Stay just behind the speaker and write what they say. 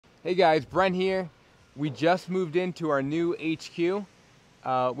Hey guys, Brent here. We just moved into our new HQ.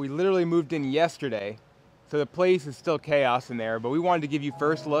 We literally moved in yesterday, so the place is still chaos in there, but we wanted to give you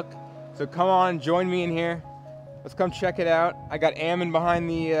first look. So come on, join me in here. Let's come check it out. I got Ammon behind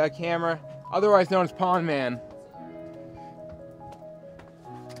the camera, otherwise known as Pond Man.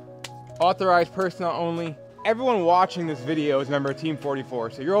 Authorized personnel only. Everyone watching this video is a member of Team 44,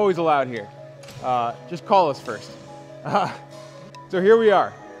 so you're always allowed here. Just call us first. So here we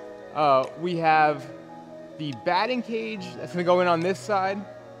are. We have the batting cage that's gonna go in on this side.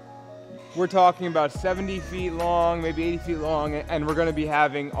 We're talking about 70 feet long, maybe 80 feet long, and we're gonna be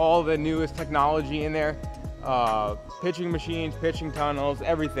having all the newest technology in there. Pitching machines, pitching tunnels,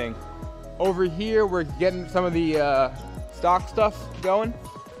 everything. Over here, we're getting some of the stock stuff going.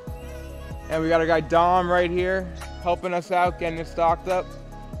 And we got our guy Dom right here, helping us out, getting it stocked up.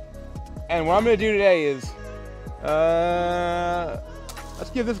 And what I'm gonna do today is, let's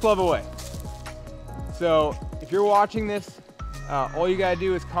give this glove away. So if you're watching this, all you gotta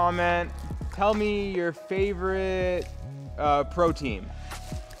do is comment, tell me your favorite pro team.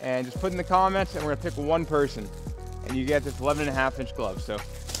 And just put in the comments and we're gonna pick one person. And you get this 11.5-inch glove, so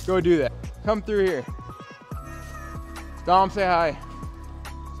go do that. Come through here. Dom, say hi.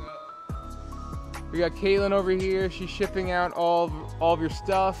 What's up? We got Caitlin over here, she's shipping out all of your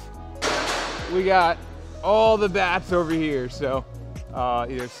stuff. We got all the bats over here, so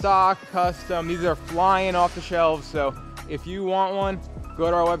either stock, custom, these are flying off the shelves, so if you want one, go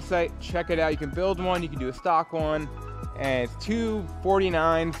to our website, check it out. You can build one, you can do a stock one, and it's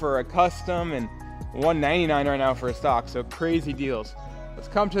 $249 for a custom and $199 right now for a stock, so crazy deals. Let's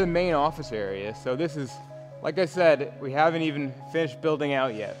come to the main office area. So this is, like I said, we haven't even finished building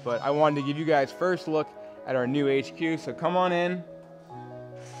out yet, but I wanted to give you guys first look at our new HQ, so come on in.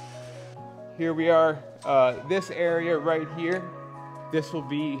 Here we are, this area right here, this will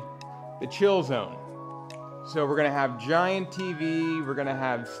be the chill zone. So we're gonna have giant TV, we're gonna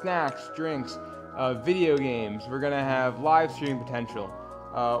have snacks, drinks, video games, we're gonna have live streaming potential.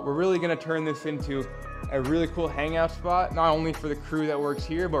 We're really gonna turn this into a really cool hangout spot, not only for the crew that works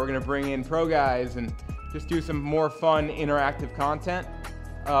here, but we're gonna bring in pro guys and just do some more fun interactive content.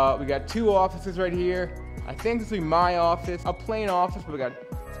 We got two offices right here. I think this will be my office, a plain office, but we got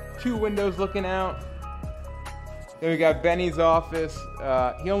 2 windows looking out. Then we got Benny's office.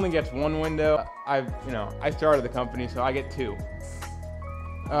 He only gets 1 window. I started the company, so I get 2.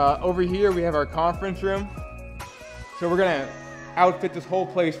 Over here we have our conference room. So we're gonna outfit this whole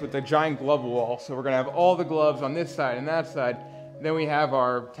place with a giant glove wall. So we're gonna have all the gloves on this side and that side. Then we have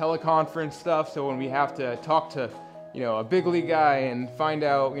our teleconference stuff. So when we have to talk to, a big league guy and find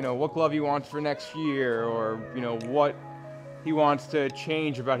out, what glove he wants for next year, or what he wants to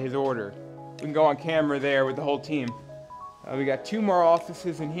change about his order, we can go on camera there with the whole team. We got 2 more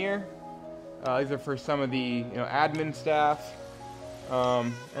offices in here. These are for some of the admin staff.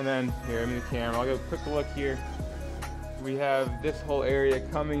 And then here, I'm in the camera. I'll get a quick look here. We have this whole area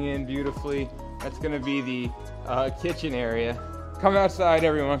coming in beautifully. That's going to be the kitchen area. Come outside,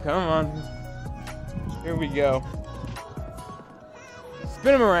 everyone. Come on. Here we go.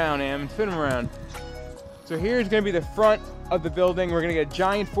 Spin them around, Am. Spin them around. So here's going to be the front of the building. We're going to get a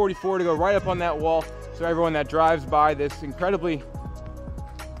giant 44 to go right up on that wall, so everyone that drives by this incredibly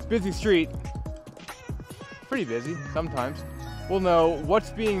busy street, pretty busy sometimes, will know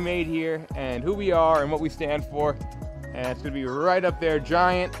what's being made here and who we are and what we stand for. And it's going to be right up there,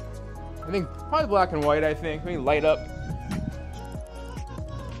 giant. I think probably black and white, I think. Maybe light up.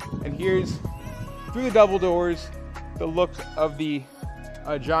 And here's, through the double doors, the look of the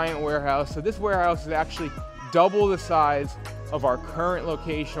giant warehouse. So this warehouse is actually double the size of our current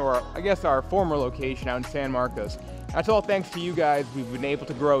location, or I guess our former location out in San Marcos. That's all thanks to you guys. We've been able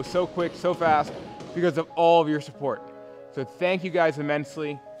to grow so quick, so fast, because of all of your support. So thank you guys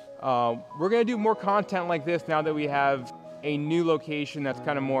immensely. We're gonna do more content like this now that we have a new location that's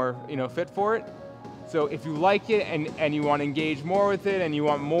kind of more fit for it. So if you like it and you want to engage more with it and you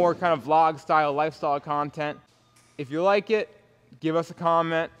want more kind of vlog style lifestyle content, if you like it, give us a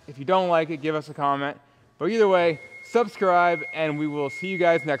comment. If you don't like it, give us a comment. But either way, subscribe and we will see you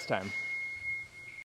guys next time.